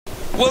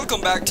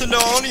Welcome back to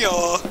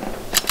Narnia!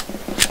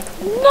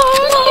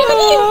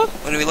 Narnia!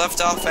 When we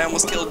left off, I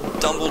almost killed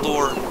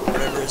Dumbledore,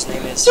 whatever his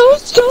name is.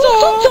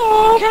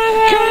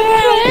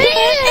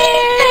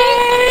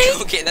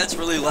 Okay, that's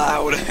really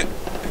loud.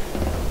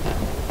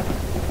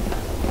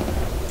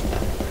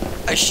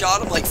 I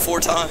shot him like 4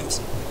 times.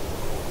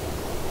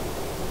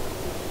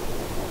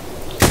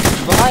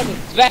 Behind me!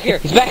 He's back here!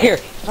 He's back here!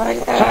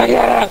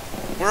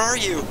 Where are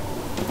you?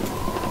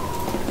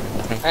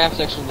 I have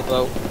section of the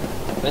boat.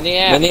 I'm in the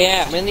ass! I'm in the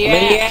ass! I'm in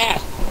the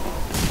ass!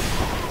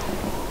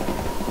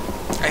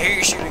 I hear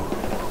you shooting.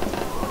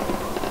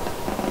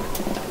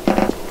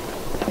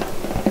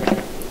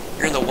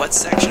 You're in the what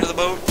section of the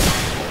boat?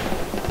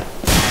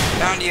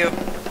 Found you.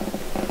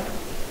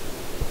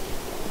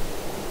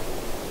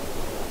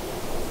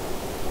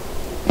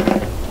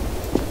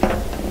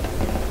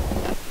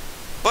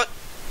 What?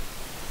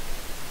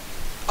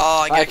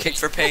 Oh, I got kicked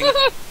for ping.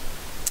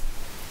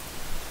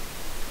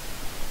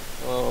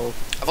 Oh.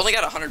 I've only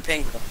got 100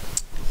 ping.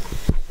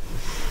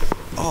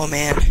 Oh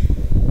man.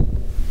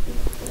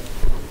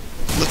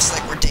 Looks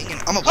like we're dinging.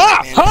 I'm a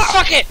black man.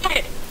 Fuck it!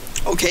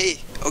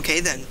 Okay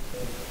then.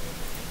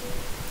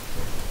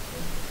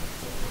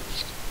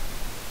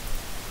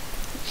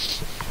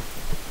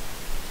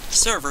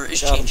 Server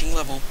is changing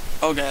level.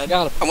 Oh god.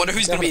 Got him. I wonder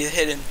who's gonna be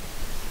hidden.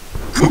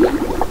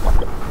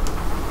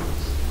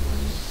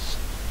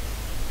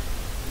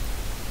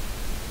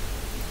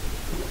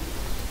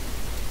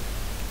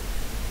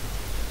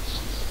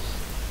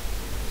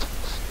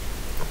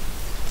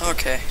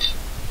 Okay.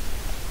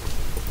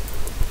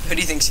 Who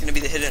do you think's gonna be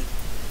the hidden?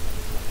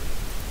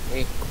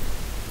 Me.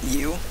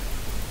 You?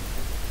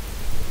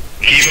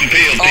 Keep them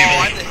peeled, people. Oh,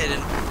 I'm the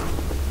hidden.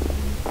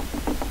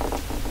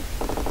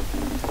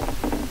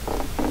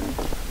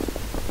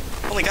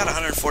 Only got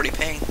 140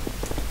 ping. I'm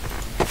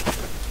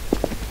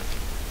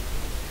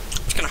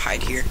just gonna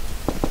hide here.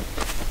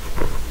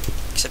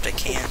 Except I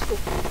can't.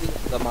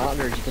 The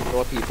monitors, you can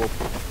throw at people.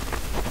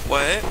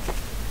 What?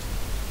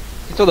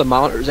 You can throw the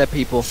monitors at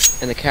people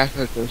and the cash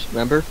registers,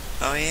 remember?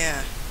 Oh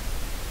yeah.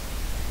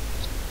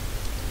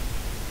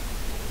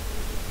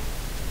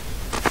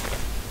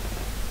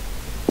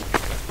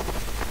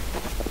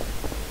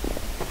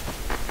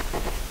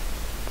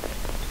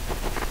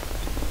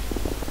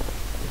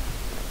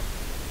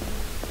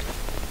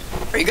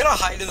 Are you gonna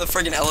hide in the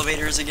friggin'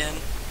 elevators again?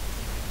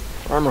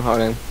 Armor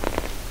hiding.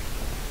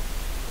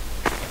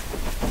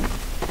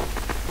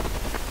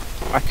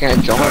 I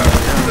can't jump.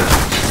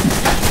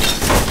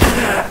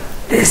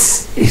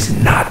 This is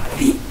not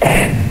the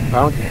end.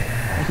 Found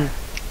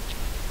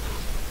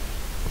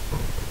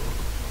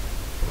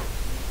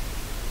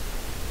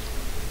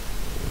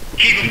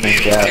Keep them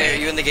peeled. Okay, are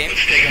you in the game?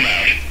 Let's take them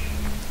out.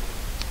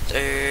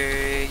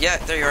 Yeah,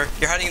 there you are.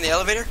 You're hiding in the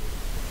elevator?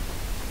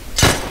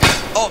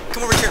 Oh,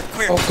 come over here. Come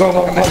here. Oh,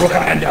 go,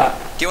 Commander.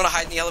 Do you want to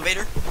hide in the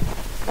elevator?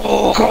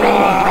 Oh,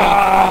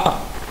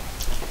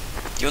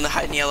 Do you want to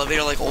hide in the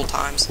elevator like old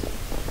times?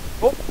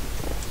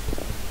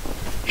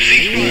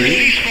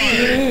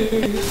 Ceasefire,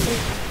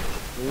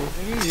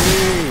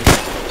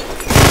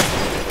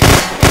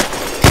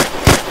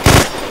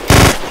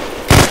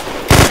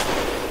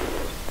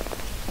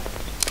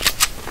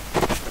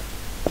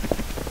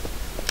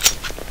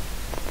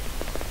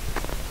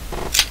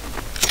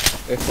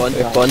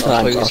 Fun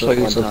times. I'll show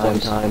you some fun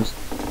times.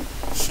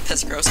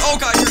 That's gross. Oh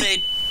god,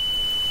 grenade!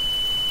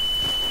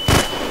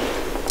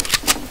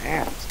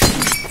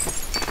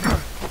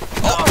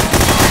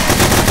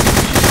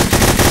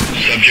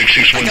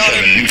 Subject I got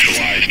 617 him.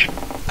 neutralized.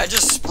 I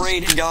just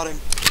sprayed and got him.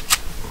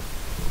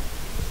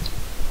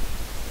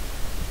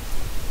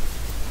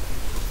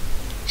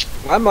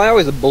 Why am I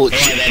always a bullet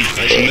Alright shit? then,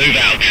 let's move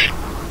out.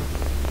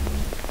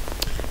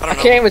 I I don't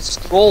know. can't even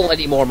scroll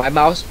anymore. My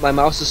mouse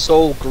is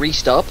so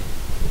greased up.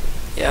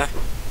 Yeah.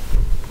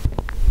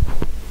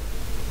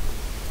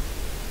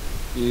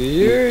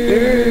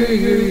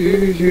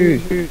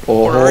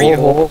 Where are you?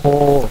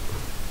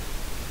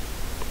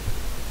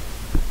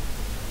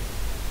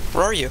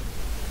 Where are you?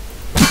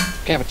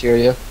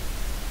 Cafeteria.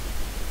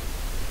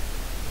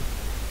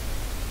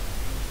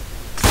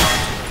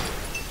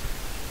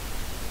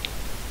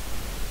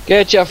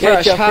 Get your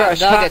fresh hot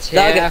nuggets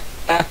here.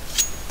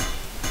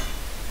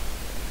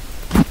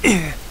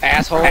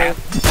 Asshole.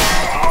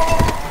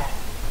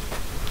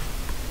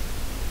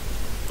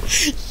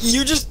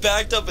 You just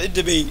backed up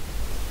into me.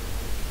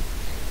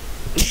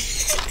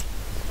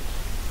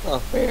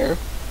 Not fair.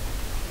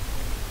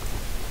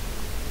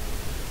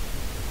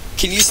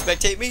 Can you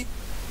spectate me?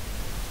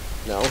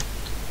 No.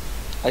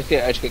 I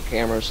can't actually get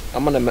cameras.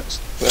 I'm gonna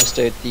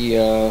stay at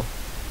the,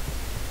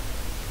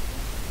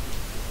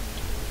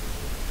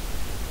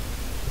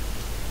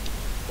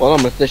 Well, I'm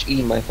gonna finish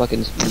eating my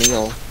fucking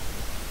meal.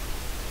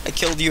 I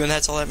killed you and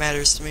that's all that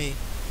matters to me.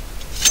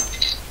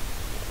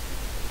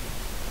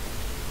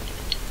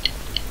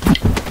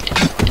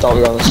 Thought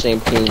we were on the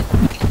same team.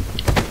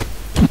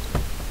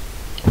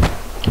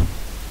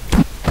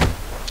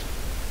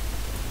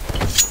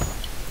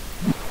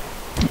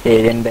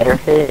 Hidden better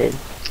hid.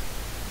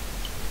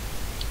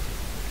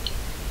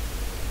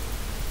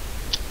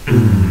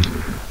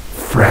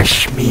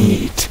 fresh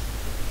meat.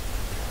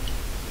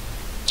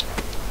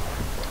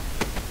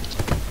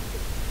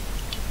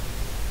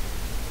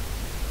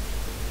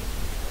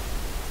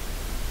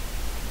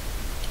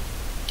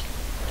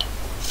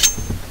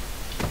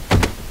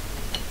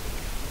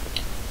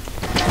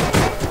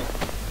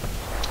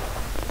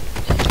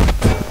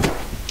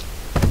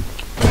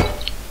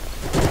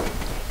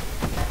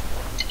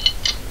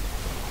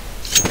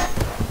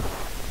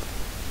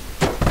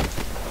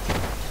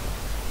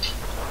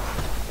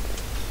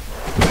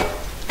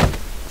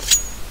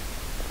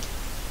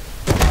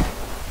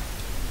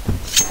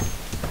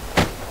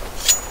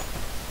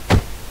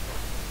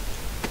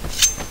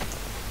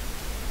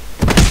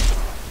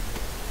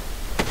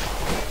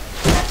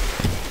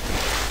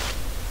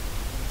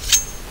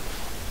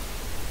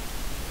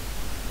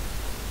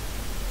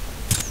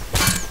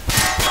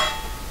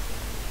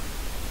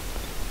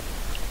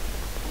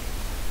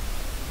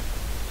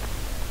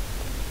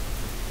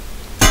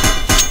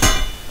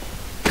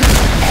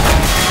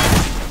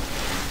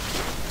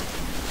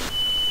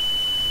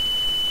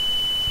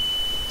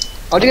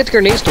 How'd you get the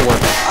grenades to work?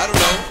 I don't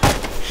know.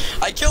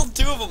 I killed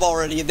 2 of them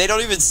already, and they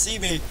don't even see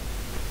me.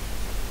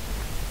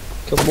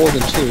 Killed more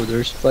than 2.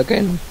 There's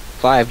fucking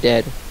 5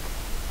 dead.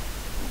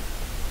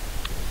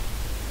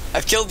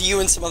 I've killed you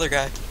and some other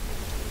guy.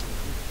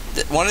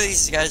 One of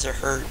these guys are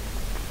hurt.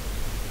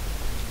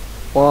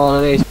 One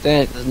of these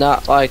things is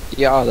not like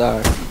the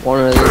other.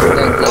 One of these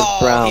things is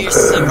brown. He's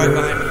sitting right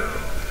behind me.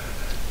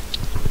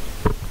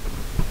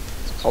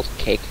 It's called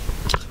cake.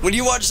 When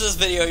you watch this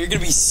video, you're gonna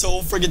be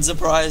so friggin'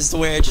 surprised the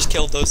way I just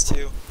killed those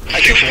 2. I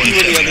killed you and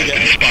the other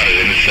guy. Spotted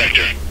in the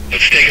sector.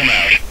 Let's take him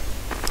out.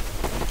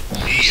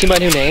 You see my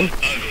new name?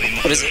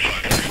 What is it?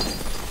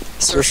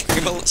 Sir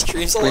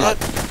Screams a lot?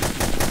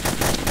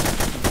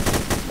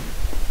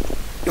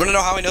 You wanna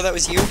know how I know that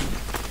was you?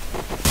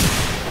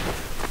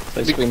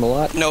 I scream a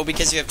lot. No,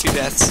 because you have 2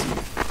 deaths.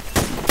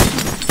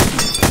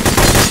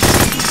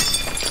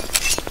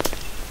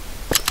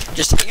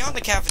 Just hang out in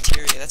the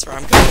cafeteria, that's where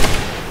I'm going.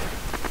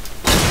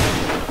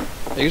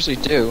 I usually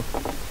do.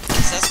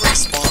 'Cause that's where it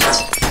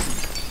spawns.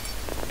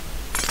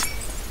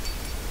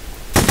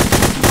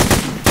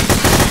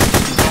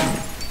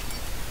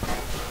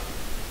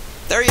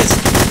 There he is.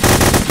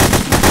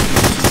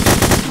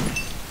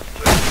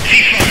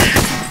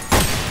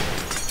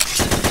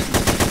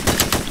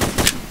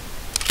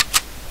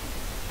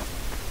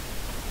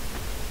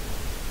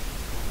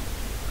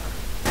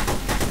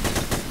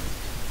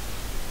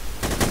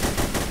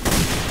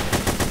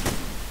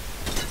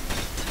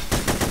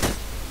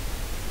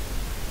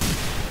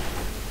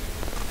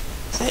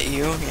 Is that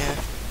you? Yeah.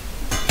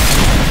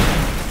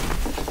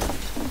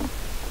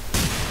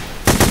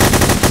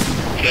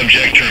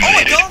 Subject Oh,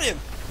 I terminated. got him!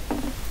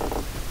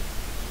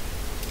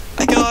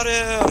 I got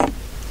him!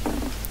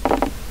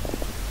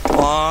 Come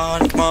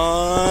on, come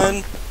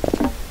on!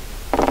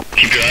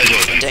 Keep your eyes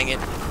open. Dang it.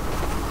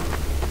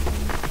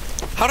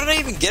 How did I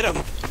even get him?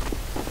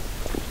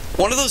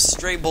 One of those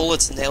stray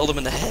bullets nailed him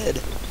in the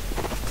head.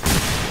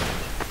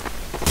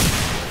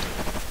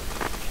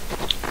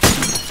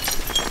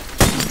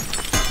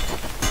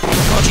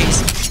 Oh, jeez.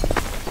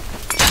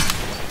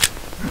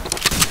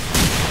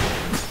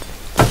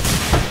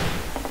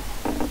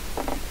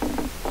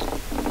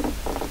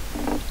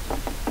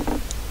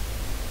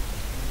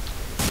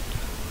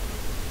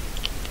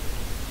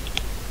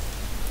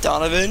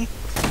 Donovan?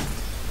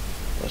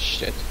 Oh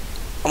shit.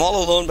 I'm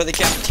all alone by the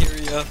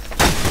cafeteria.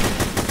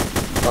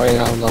 Oh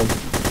yeah, I'm done.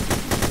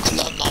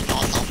 Nom, nom,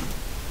 nom, nom.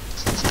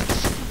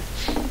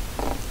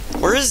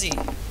 Where is he?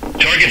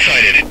 Target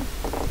sighted.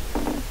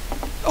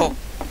 Oh,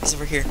 he's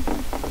over here.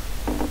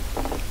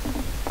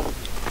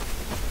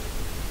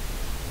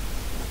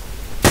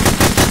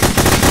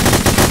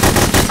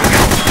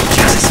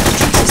 Jesus, Jesus,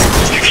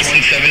 Jesus.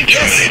 617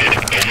 terminated.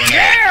 Over and out.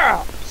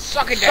 Yeah!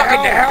 Suck it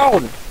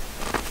down!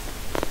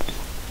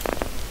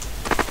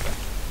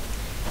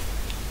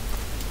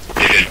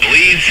 If it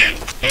bleeds,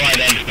 alright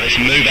then, let's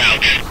move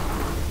out.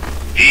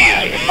 He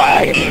is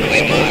one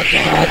ugly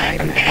motherfucker.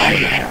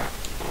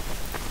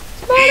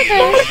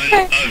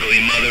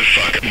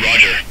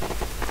 Roger.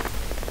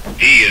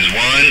 He is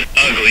one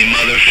ugly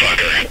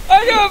motherfucker.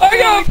 I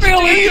got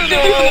feelings.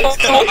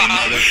 Ugly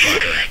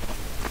motherfucker.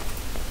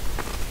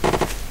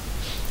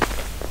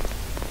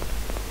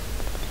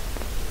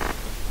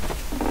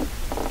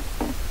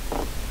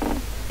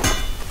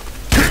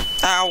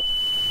 Ow.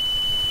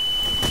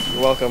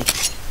 You're welcome.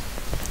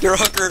 You're a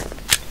hooker.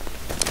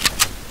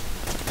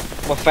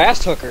 I'm a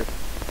fast hooker.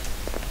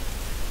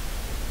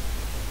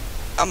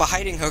 I'm a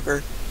hiding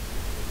hooker.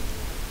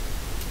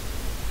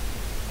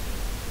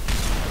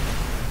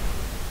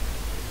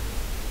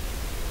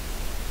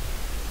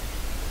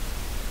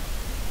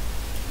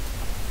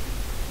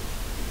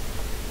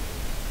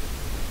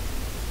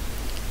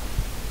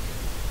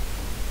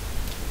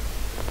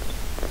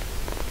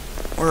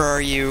 Where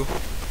are you?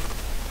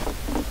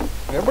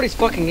 Everybody's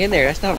fucking in there. That's not